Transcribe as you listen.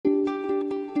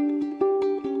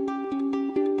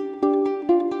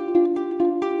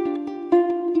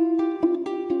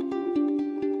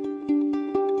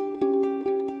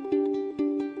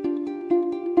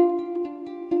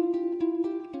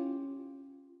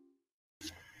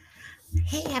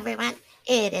Hey everyone,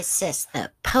 it is Sis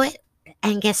the Poet,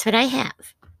 and guess what I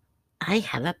have? I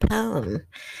have a poem.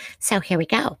 So here we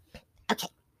go. Okay,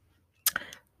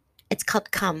 it's called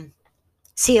Come,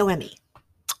 C-O-M-E.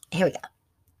 Here we go.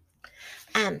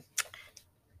 Um,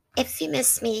 if you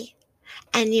miss me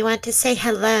and you want to say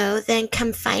hello, then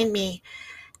come find me.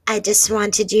 I just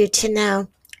wanted you to know.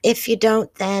 If you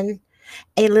don't, then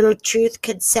a little truth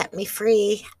could set me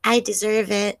free. I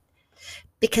deserve it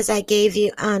because I gave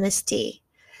you honesty.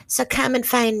 So come and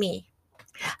find me.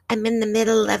 I'm in the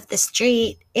middle of the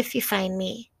street if you find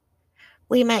me.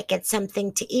 We might get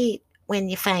something to eat when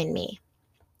you find me.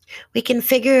 We can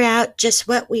figure out just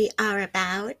what we are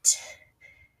about.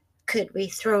 Could we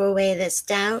throw away this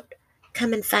doubt?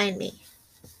 Come and find me.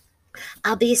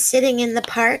 I'll be sitting in the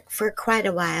park for quite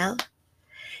a while.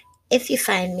 If you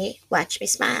find me, watch me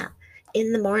smile.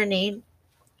 In the morning,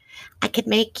 I could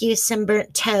make you some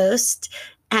burnt toast.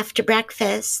 After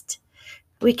breakfast,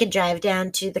 we could drive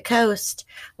down to the coast.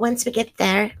 Once we get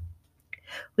there,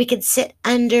 we could sit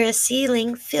under a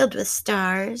ceiling filled with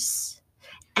stars,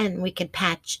 and we could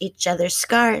patch each other's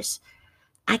scars.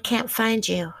 I can't find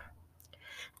you.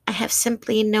 I have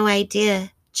simply no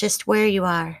idea just where you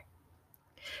are.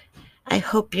 I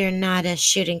hope you're not a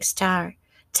shooting star.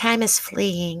 Time is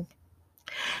fleeing,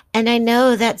 and I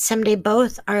know that someday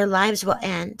both our lives will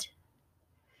end.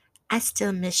 I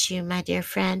still miss you, my dear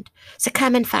friend, so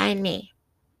come and find me.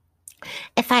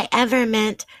 If I ever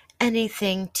meant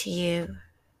anything to you,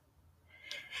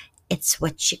 it's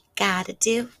what you gotta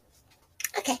do.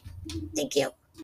 Okay, thank you.